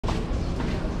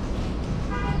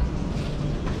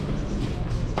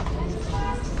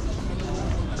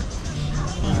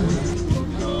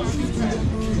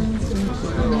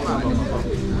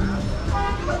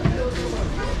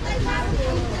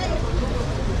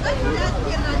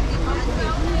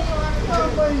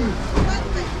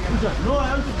No, I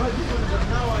have to buy this one, but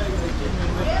now I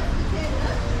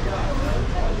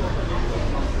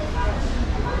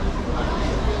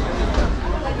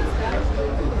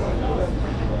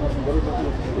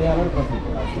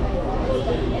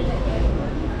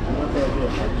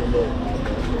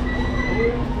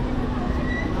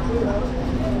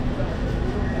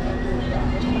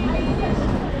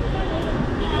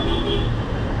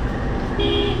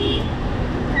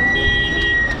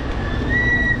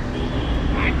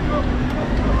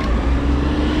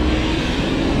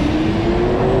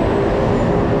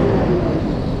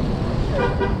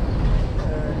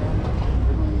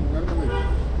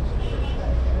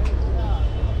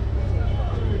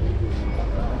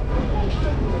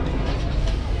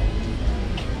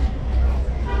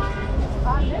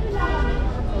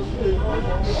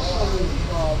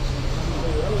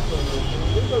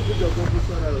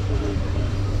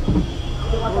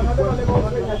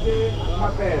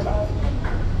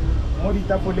mo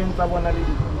ditafoleng tsa bona le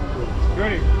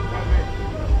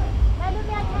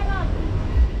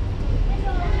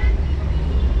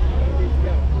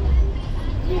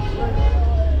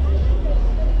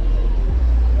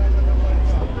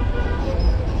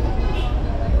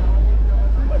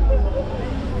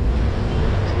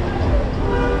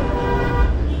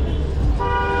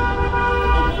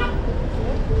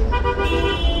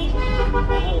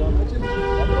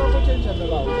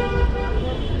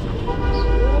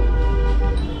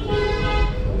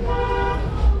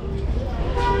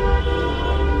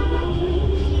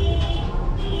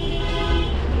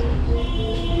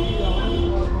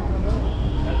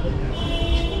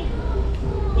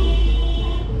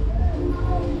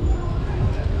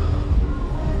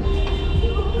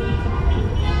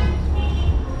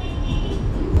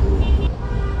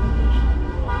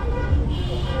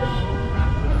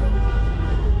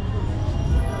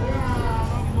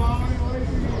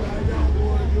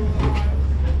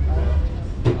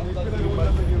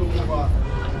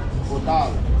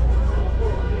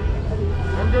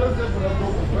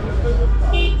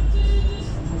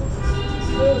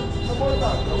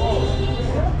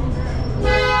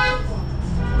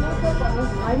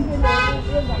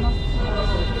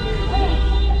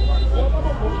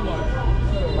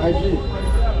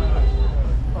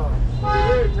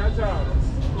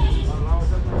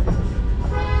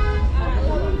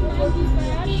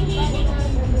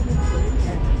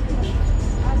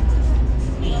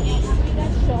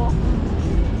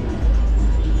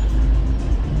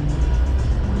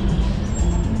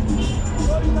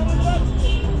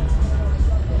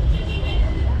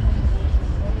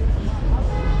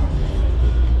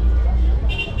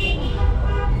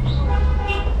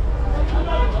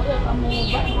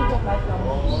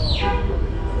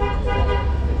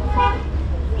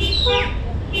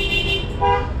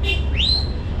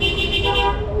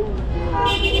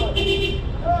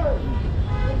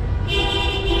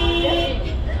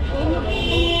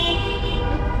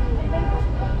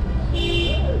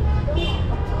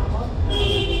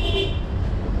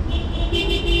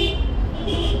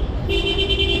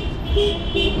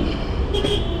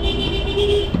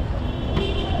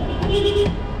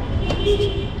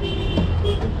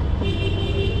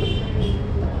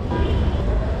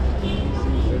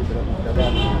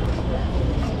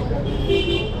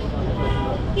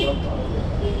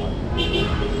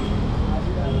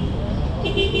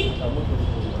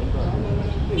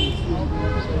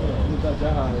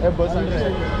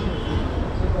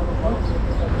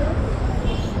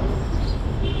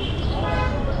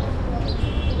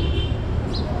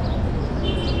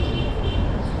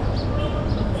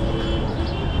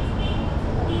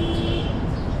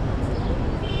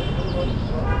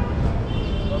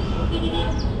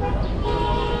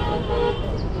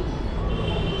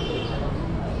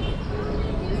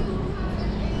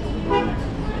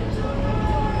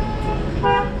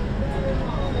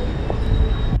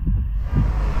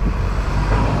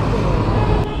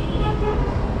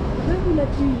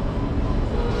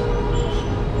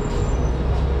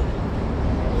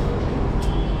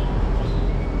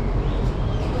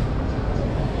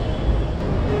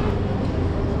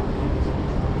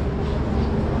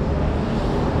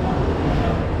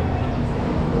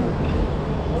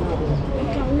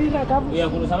Iya,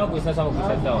 kuno sama kuisa tahu.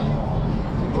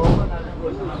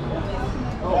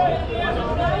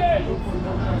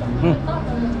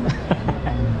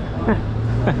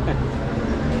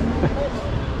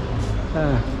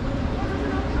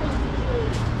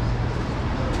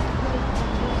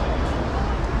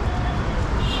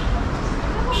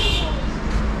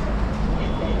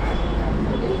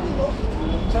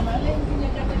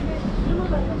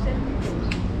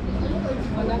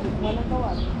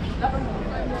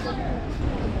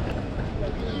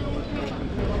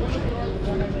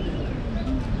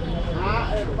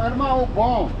 Irmão,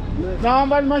 bom. Não,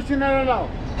 mas machinera não.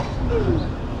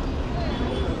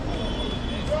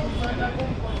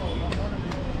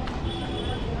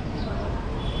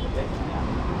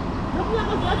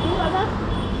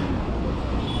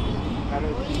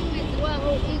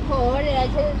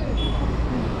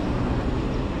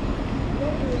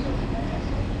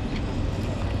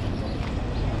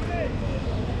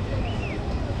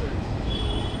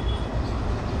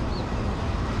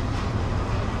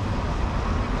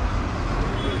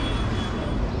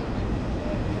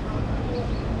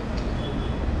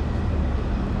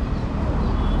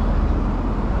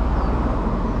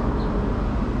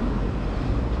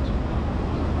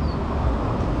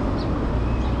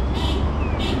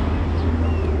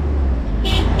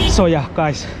 So yeah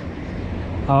guys,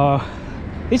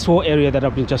 this whole area that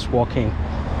I've been just walking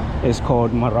is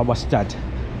called Marabastad,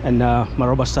 and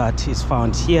Marabastad is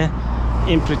found here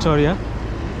in Pretoria.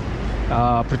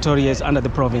 Pretoria is under the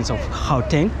province of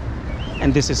Gauteng,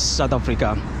 and this is South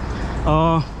Africa.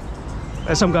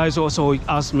 Some guys also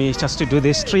asked me just to do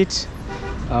this street,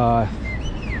 the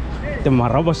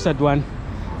Marabastad one.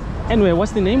 Anyway,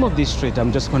 what's the name of this street?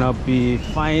 I'm just gonna be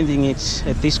finding it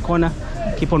at this corner.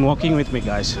 Keep on walking with me,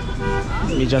 guys.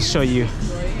 Let me just show you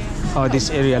how this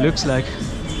area looks like.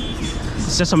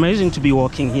 It's just amazing to be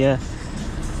walking here.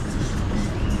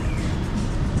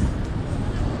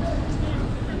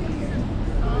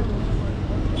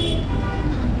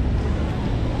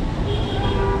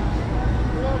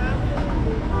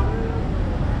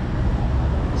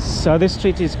 So this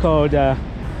street is called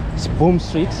Boom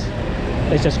Street.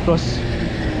 Let's just cross.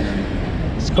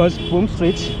 It's called Boom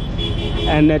Street,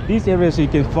 and at these areas you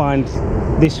can find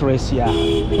this race here.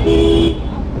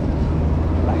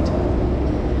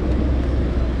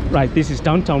 Right, this is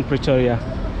downtown Pretoria,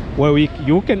 where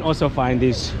you can also find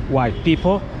these white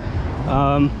people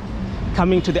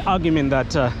coming to the argument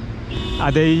that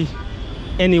are there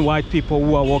any white people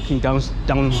who are walking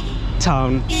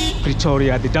downtown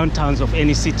Pretoria, the downtowns of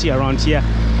any city around here.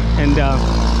 And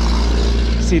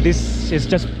see, this is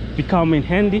just becoming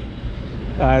handy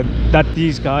that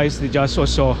these guys, they just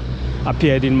also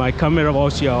appeared in my camera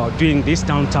whilst here doing this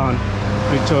downtown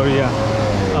Pretoria.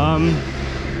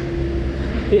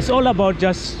 It's all about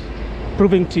just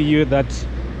proving to you that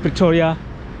Pretoria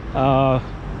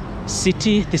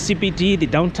city, the CBD, the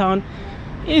downtown,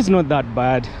 is not that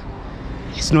bad.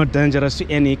 It's not dangerous to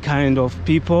any kind of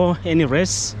people, any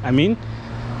race, I mean.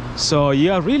 So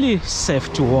you are really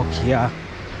safe to walk here.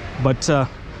 But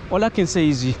all I can say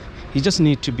is you just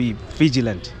need to be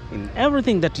vigilant in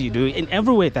everything that you do, in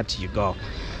every way that you go.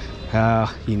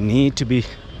 You need to be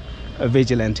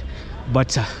vigilant.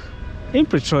 But in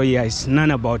Pretoria, it's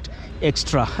none about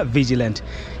extra vigilant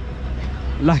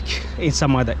like in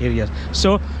some other areas.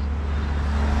 So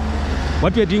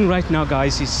what we're doing right now,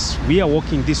 guys, is we are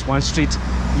walking this one street.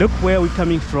 Look where we're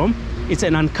coming from. It's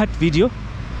an uncut video.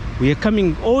 We are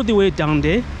coming all the way down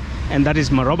there, and that is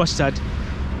Marabastad,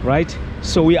 right?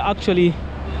 So we actually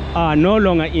are no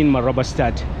longer in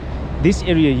Marabastad. This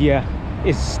area here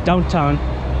is downtown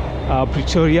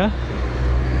Pretoria.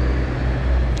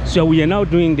 So we are now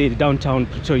doing the downtown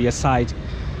Pretoria side,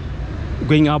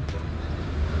 going up,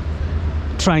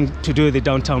 trying to do the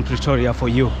downtown Pretoria for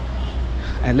you.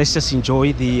 And let's just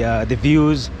enjoy the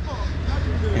views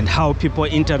and how people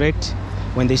interact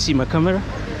when they see my camera.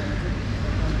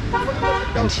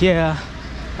 And here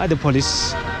are the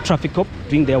police traffic cop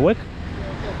doing their work.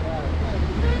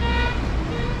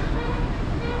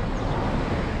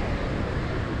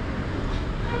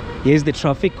 Here's the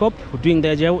traffic cop doing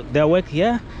their work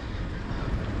here.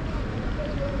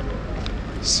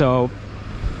 So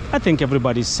I think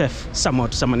everybody's safe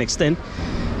somewhat to some extent.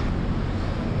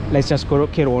 Let's just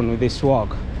carry on with this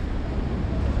walk.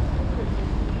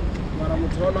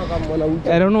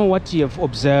 I don't know what you have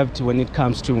observed when it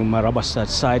comes to Marabastad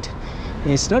side.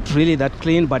 It's not really that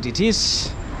clean, but it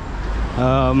is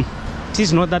not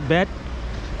that bad,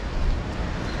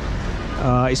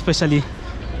 especially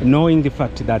knowing the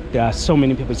fact that there are so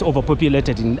many people. It's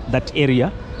overpopulated in that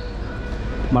area.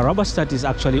 Marabastad is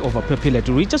actually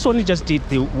overpopulated. We just did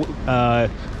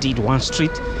one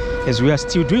street, as we are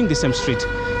still doing the same street.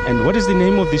 And what is the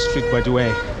name of this street, by the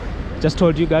way? Just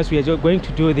told you guys we are going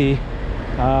to do the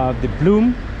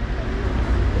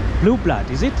Blue Blood,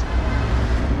 is it?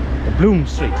 The Bloom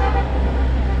Street.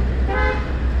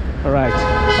 All right.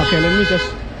 Okay,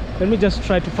 let me just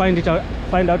try to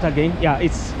find out again. Yeah,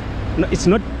 it's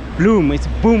not Bloom, it's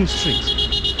Boom Street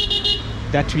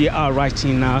that we are right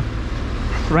in now.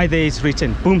 Right there is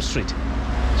written Boom Street.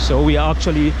 So we are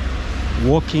actually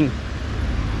walking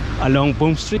along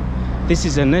Boom Street. This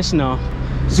is a national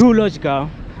zoological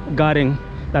garden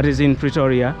that is in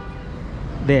Pretoria.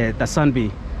 There, the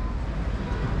Sunbee.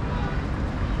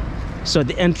 So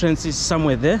the entrance is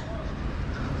somewhere there.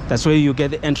 That's where you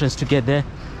get the entrance to get there.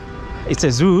 It's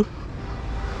a zoo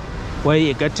where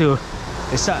you get to.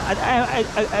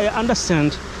 I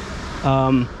understand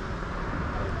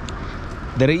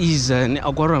there is an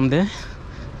aquarium there.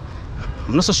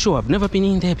 I'm not so sure. I've never been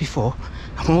in there before.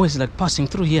 I'm always like passing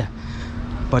through here.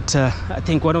 But I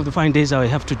think one of the fine days I will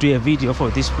have to do a video for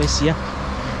this place here.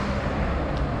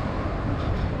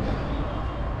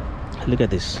 Look at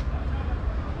this.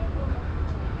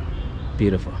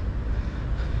 Beautiful.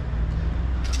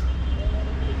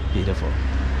 Beautiful.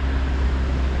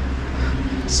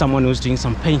 Someone who's doing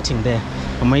some painting there.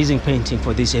 Amazing painting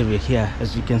for this area here.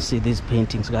 As you can see, these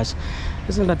paintings, guys.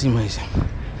 Isn't that amazing?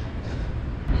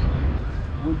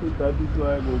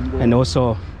 And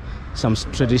also some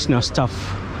traditional stuff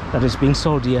that is being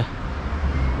sold here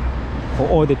for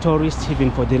all the tourists,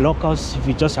 even for the locals. If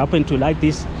you just happen to like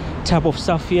this type of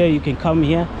stuff here, you can come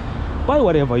here, buy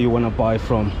whatever you want to buy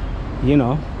from, you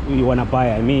know, you want to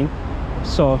buy, I mean.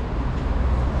 So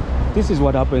this is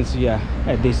what happens here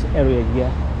at this area here,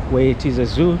 where it is a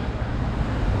zoo.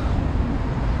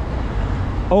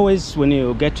 Always when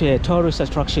you get to a tourist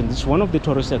attraction, this is one of the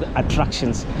tourist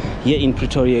attractions here in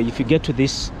Pretoria. If you get to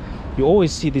this, you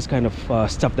always see this kind of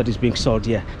stuff that is being sold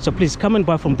here. So please come and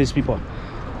buy from these people.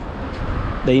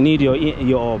 They need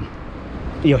your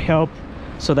help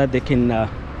so that they can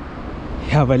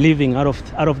have a living out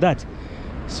of that.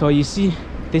 So you see,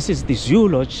 this is the zoo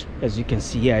lodge. As you can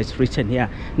see here, it's written here,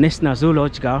 National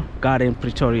Zoological Garden,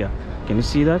 Pretoria. Can you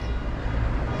see that?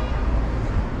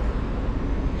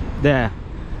 There.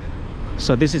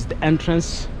 So this is the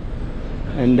entrance,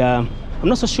 and I'm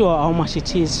not so sure how much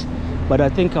it is, but I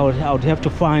think I would have to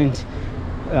find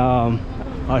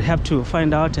I'll have to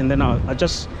find out, and then I'll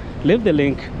just leave the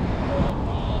link.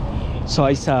 So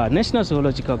it's a National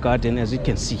Zoological Garden, as you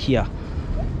can see here,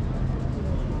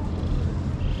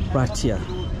 right here.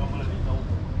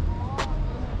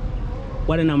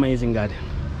 What an amazing garden.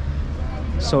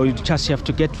 So you just have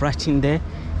to get right in there.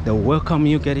 They'll welcome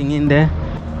you getting in there.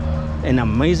 An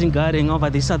amazing garden over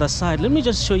this other side. Let me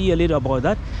just show you a little about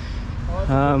that.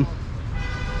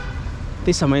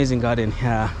 This amazing garden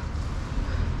here.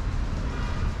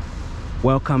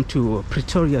 Welcome to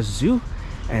Pretoria Zoo.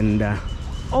 And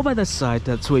over the side,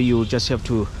 that's where you just have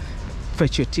to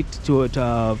fetch your ticket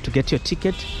to get your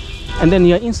ticket, and then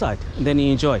you're inside and then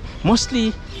you enjoy.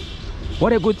 Mostly,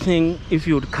 what a good thing if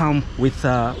you would come with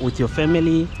your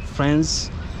family,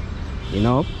 friends, you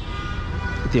know,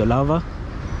 with your lover.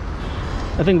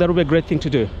 I think that would be a great thing to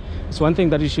do. It's one thing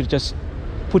that you should just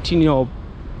put in your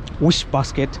wish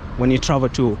basket when you travel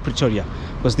to Pretoria,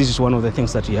 because this is one of the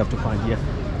things that you have to find here.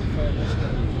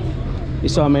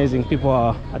 It's so amazing. People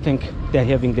are, I think they're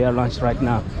having their lunch right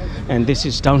now, and this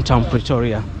is downtown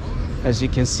Pretoria. As you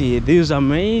can see, these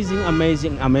amazing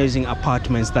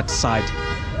apartments that side.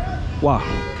 Wow,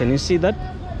 can you see that?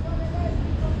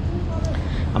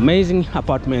 Amazing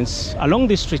apartments along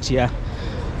this street here.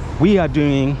 We are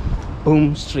doing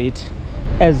Boom Street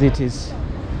as it is.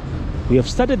 We have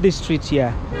started this street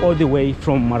here all the way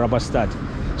from Marabastad.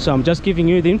 So I'm just giving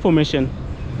you the information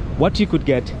what you could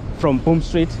get from Boom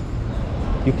Street.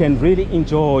 You can really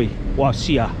enjoy whilst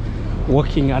here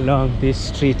walking along this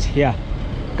street here,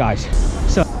 guys.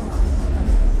 So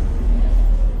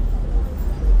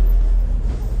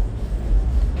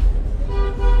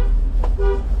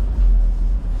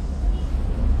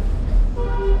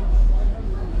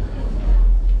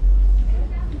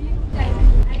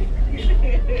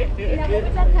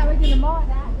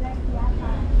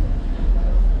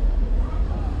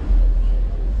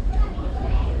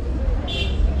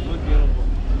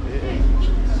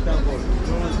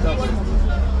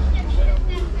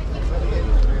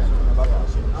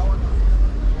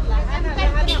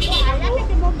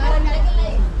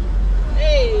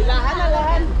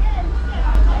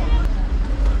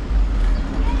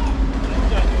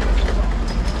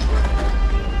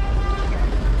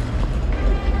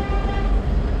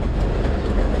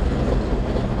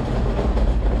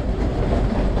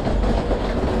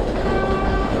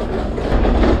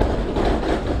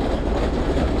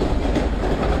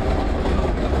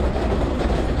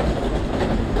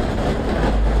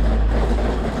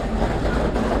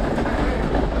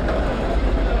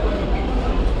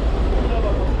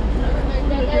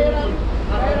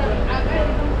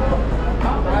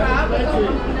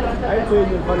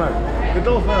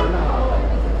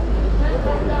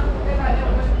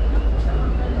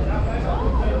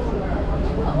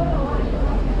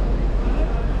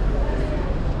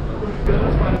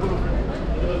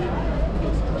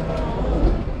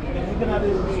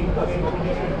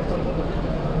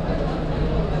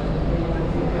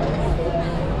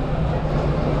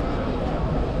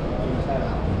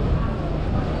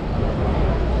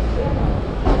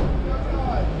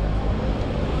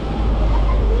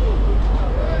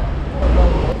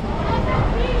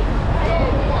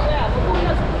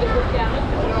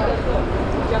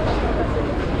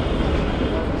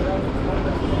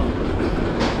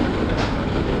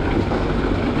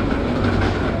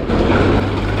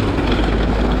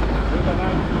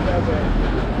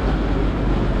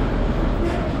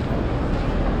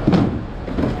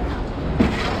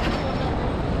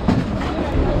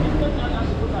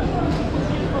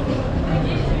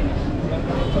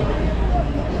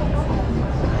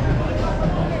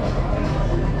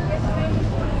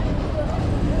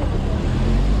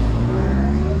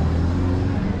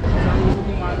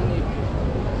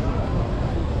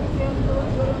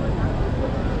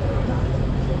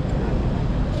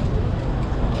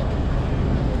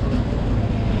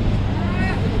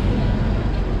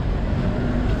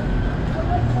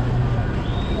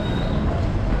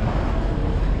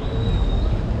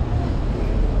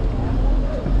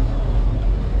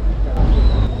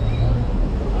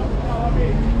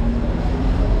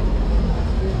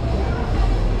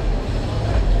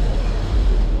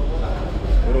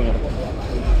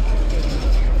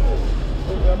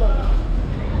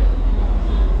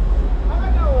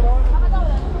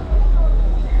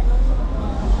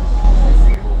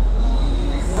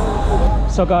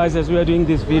So guys, as we are doing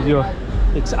this video,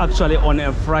 it's actually on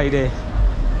a Friday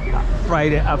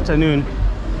afternoon,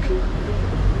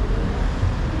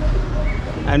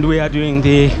 and we are doing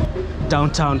the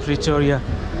downtown Pretoria,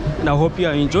 and I hope you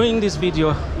are enjoying this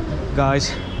video,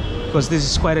 guys, because this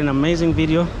is quite an amazing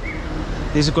video.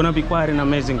 This is gonna be quite an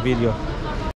amazing video.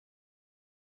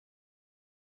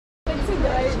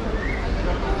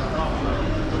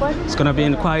 It's gonna be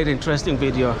a quite interesting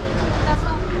video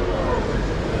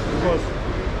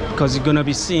because you're gonna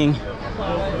be seeing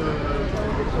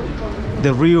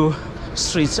the real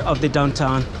streets of the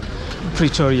downtown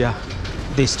Pretoria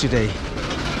today.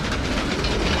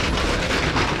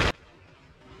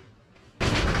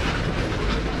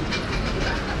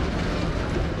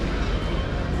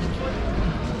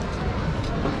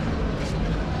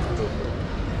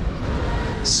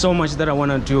 So much that I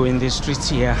want to do in these streets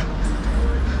here,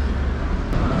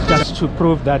 just to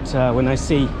prove that when I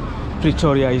say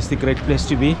Pretoria is the great place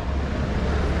to be,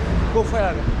 Go for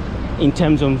it. in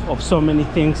terms of so many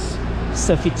things,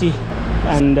 safety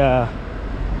and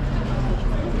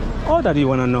all that you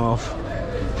want to know of.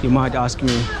 You might ask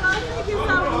me,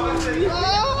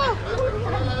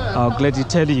 I'll gladly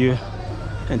tell you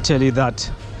and tell you that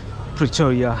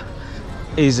Pretoria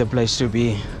is a place to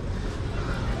be.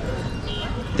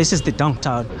 This is the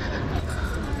downtown.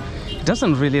 It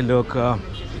doesn't really look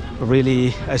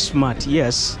really smart,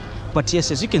 yes, but yes,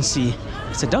 as you can see,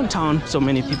 it's a downtown, so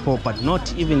many people, but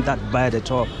not even that bad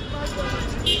at all.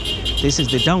 This is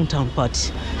the downtown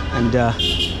part, and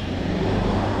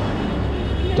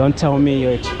don't tell me you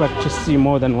expect to see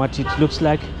more than what it looks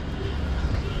like.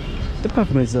 The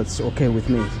pavement is okay with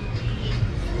me.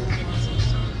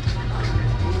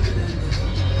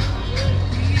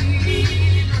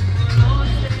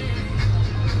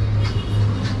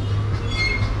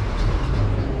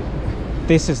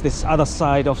 This is this other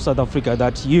side of South Africa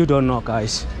that you don't know,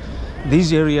 guys.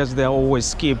 These areas, they're always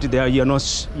skipped. You're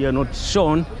not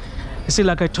shown. You see,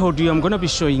 like I told you, I'm gonna be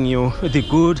showing you the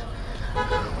good,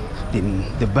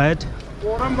 the bad,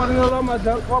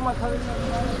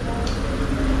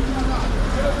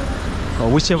 or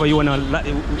whichever you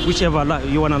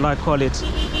wanna call it.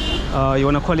 You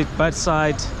wanna call it bad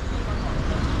side.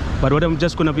 But what I'm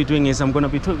just gonna be doing is I'm gonna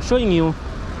be showing you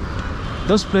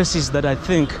those places that I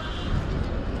think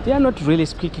they are not really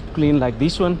squeaky clean like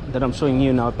this one that I'm showing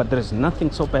you now, but there is nothing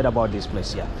so bad about this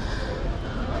place here.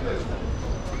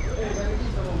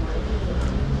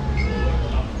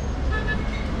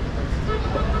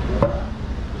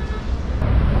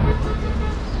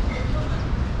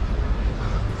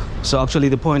 So actually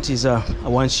the point is I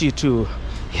want you to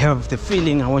have the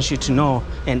feeling, I want you to know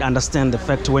and understand the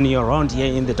fact when you're around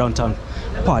here in the downtown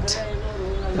part,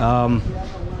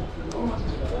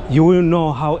 you will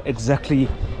know how exactly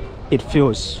it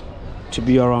feels to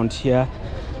be around here,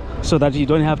 so that you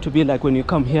don't have to be like when you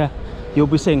come here, you'll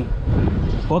be saying,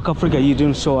 Walk Africa, you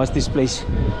didn't show us this place.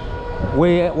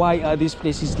 Why are these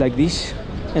places like this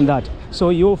and that? So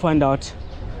you'll find out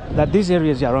that these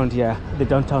areas around here, the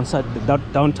downtown side, the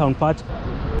downtown part,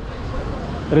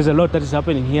 there is a lot that is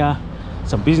happening here,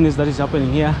 some business that is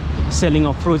happening here, selling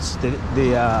of fruits,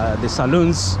 the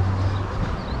saloons,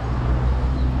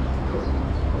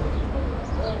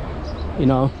 you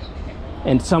know,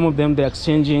 and some of them they're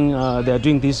exchanging, they're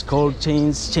doing these gold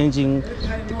chains, changing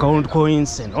the gold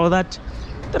coins and all that.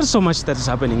 There's so much that is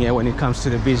happening here when it comes to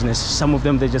the business. Some of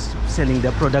them they're just selling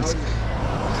their products,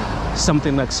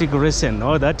 something like cigarettes and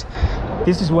all that.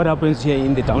 This is what happens here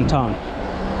in the downtown.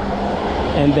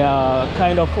 And there are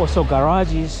kind of also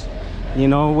garages, you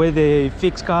know, where they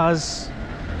fix cars.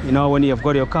 You know, when you've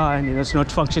got your car and it's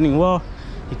not functioning well,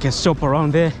 you can stop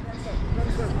around there.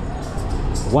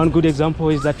 One good example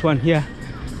is that one here,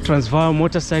 Transvaal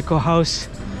Motorcycle House.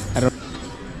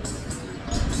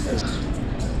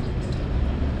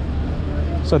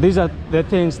 So these are the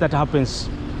things that happens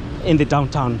in the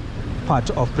downtown part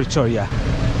of Pretoria.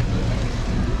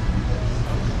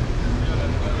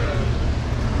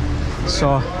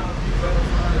 So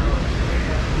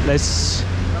let's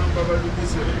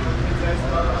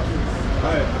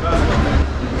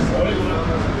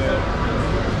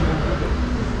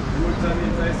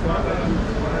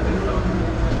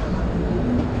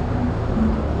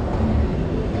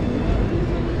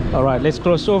all right, let's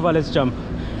cross over, let's jump.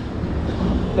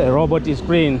 The robot is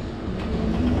green.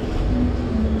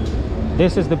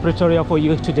 This is the Pretoria for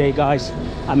you today, guys.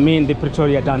 I mean the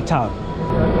Pretoria downtown.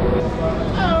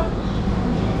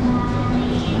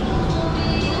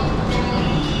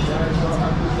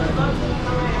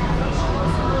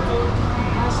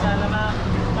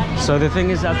 So the thing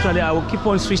is, actually I will keep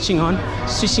on switching on,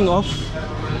 switching off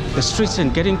the streets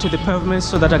and getting to the pavements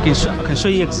so that I can show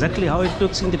you exactly how it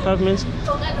looks in the pavements.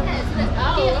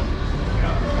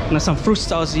 Now some fruit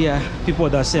stalls here, people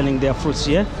that are selling their fruits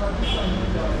here,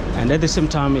 and at the same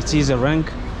time it is a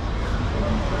rank.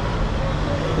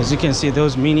 As you can see,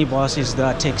 those mini buses, there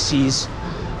are taxis.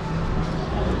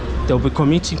 They'll be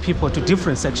commuting people to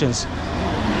different sections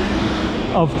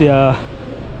of the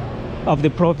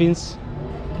province,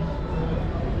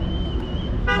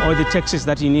 or the taxis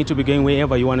that you need to be going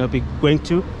wherever you want to be going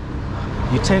to.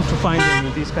 You tend to find them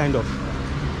in these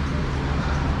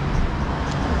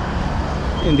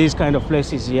kind of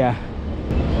places here.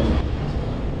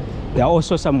 There are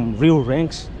also some real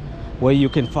ranks where you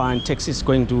can find taxis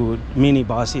going to mini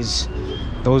buses.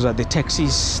 Those are the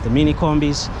taxis, the mini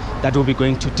combis that will be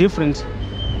going to different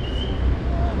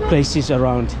places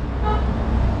around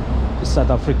South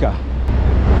Africa.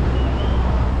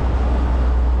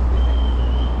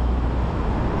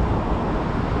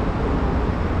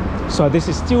 So this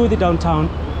is still the downtown.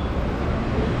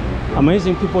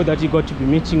 Amazing people that you got to be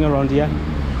meeting around here.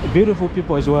 Beautiful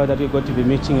people as well that you got to be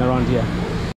meeting around here.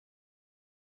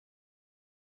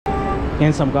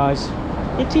 Handsome guys.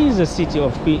 It is a city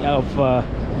of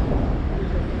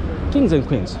kings and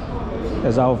queens,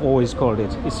 as I've always called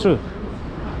it. It's true.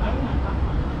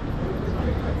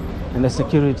 And the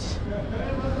security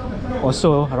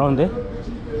also around there.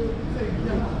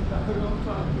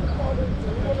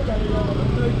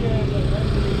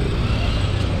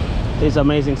 It's an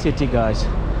amazing city, guys.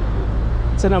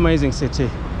 It's an amazing city.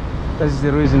 This is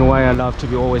the reason why I love to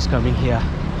be always coming here.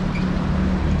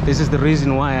 This is the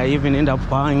reason why I even end up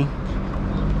buying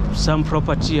some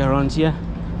property around here.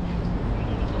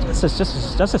 Just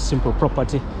a simple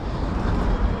property.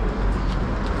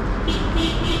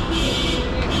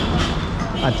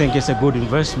 I think it's a good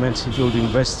investment if you'll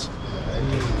invest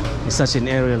in such an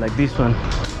area like this one.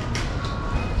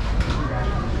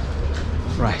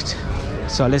 Right,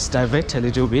 so let's divert a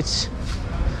little bit.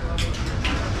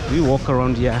 We walk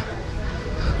around here.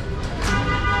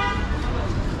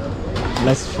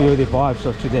 Let's feel the vibes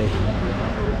of today.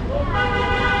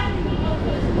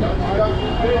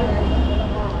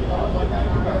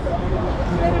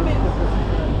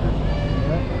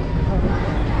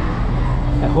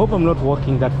 I hope I'm not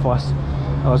walking that fast.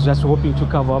 I was just hoping to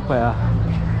cover up a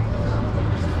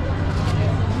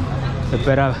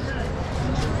better,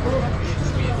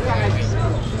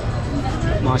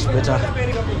 much better.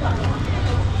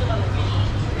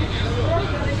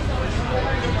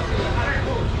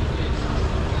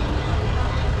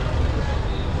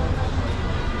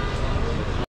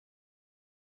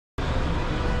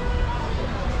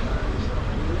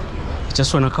 I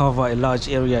just want to cover a large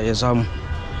area as I'll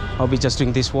be just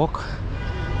doing this walk.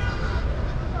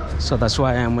 So that's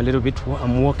why I'm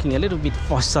walking a little bit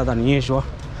faster than usual.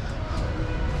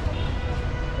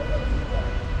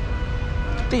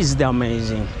 This is the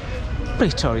amazing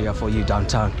Pretoria for you,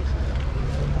 downtown.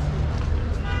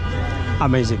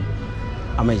 Amazing,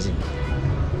 amazing.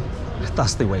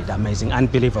 That's the way, amazing,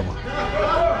 unbelievable.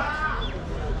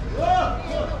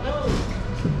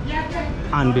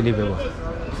 Unbelievable.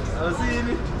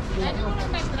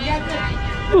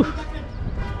 Whew.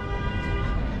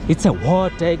 It's a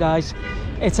hot day, guys.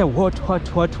 It's a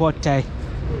hot day.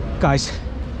 Guys,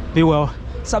 be well.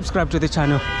 Subscribe to the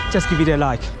channel. Just give it a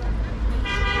like.